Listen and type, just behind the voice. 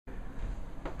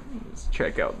Let's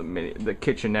check out the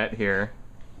kitchenette here.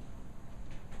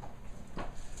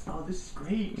 Oh, this is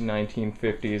great.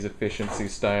 1950s efficiency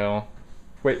style.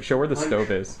 Wait, show where the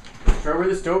stove is. Show where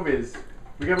the stove is.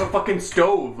 We have a fucking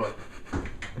stove.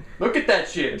 Look at that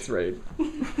shit. That's right.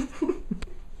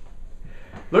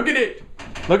 Look at it.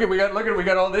 Look at we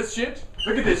got all this shit.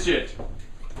 Look at this shit.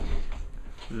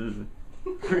 You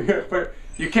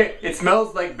can't. It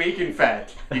smells like bacon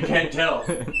fat. You can't tell.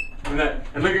 And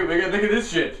look at this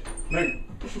shit. Look.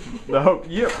 No,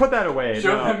 yeah, put that away.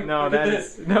 Show no, them. no, Look that at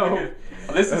is this. no.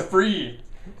 Oh, this is free.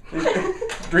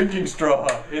 Drinking straw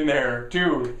in there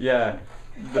too. Yeah,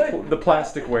 the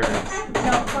plastic wares.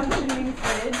 Malfunctioning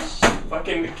fridge.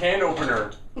 Fucking can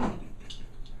opener.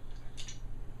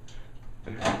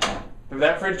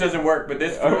 That fridge doesn't work, but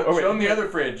this. Show them the other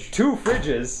fridge. 2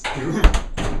 fridges.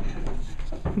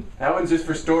 That one's just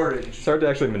for storage. It's hard to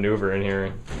actually maneuver in here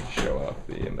and show off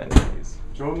the amenities.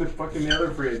 Show them the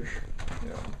other fridge.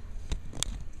 Yeah.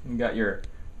 You got your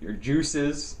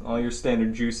juices, all your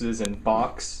standard juices in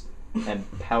box and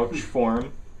pouch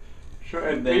form.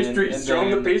 And pastries. Show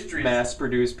them the pastries.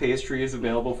 Mass-produced pastries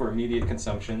available for immediate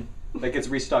consumption. That gets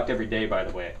restocked every day, by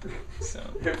the way. So.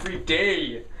 Every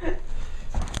day.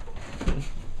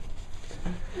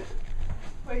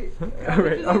 Wait.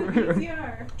 Alright.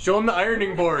 Show them the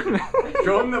ironing board.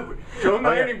 Show them the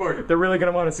ironing board. They're really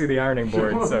gonna want to see the ironing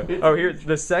board. So, here's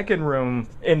the second room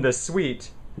in the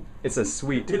suite. It's a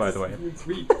suite, by the way.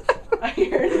 Sweet.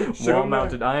 Iron.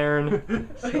 Wall-mounted iron.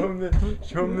 Show them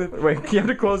the. Wait, you have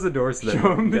to close the door so that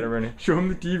Show them get it running. Show them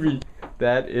the TV.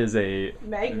 That is a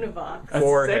Magnavox. A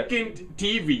forehead. second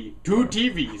TV. 2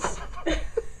 TVs.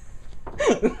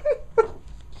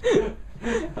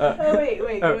 Oh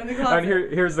wait, go in the closet. And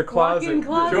here's the closet. Walk-in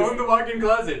closet. Show them the walk-in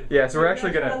closet. Yeah, so we're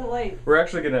Turn actually on the light.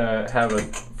 gonna have a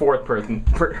 4th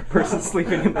person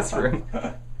sleeping in this room.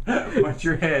 Watch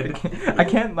your head. I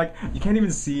can't you can't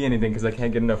even see anything because I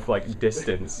can't get enough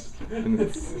distance. No, and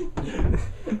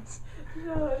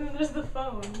then there's the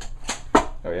phone.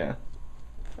 Oh yeah.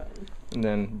 And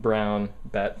then brown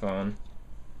bat phone.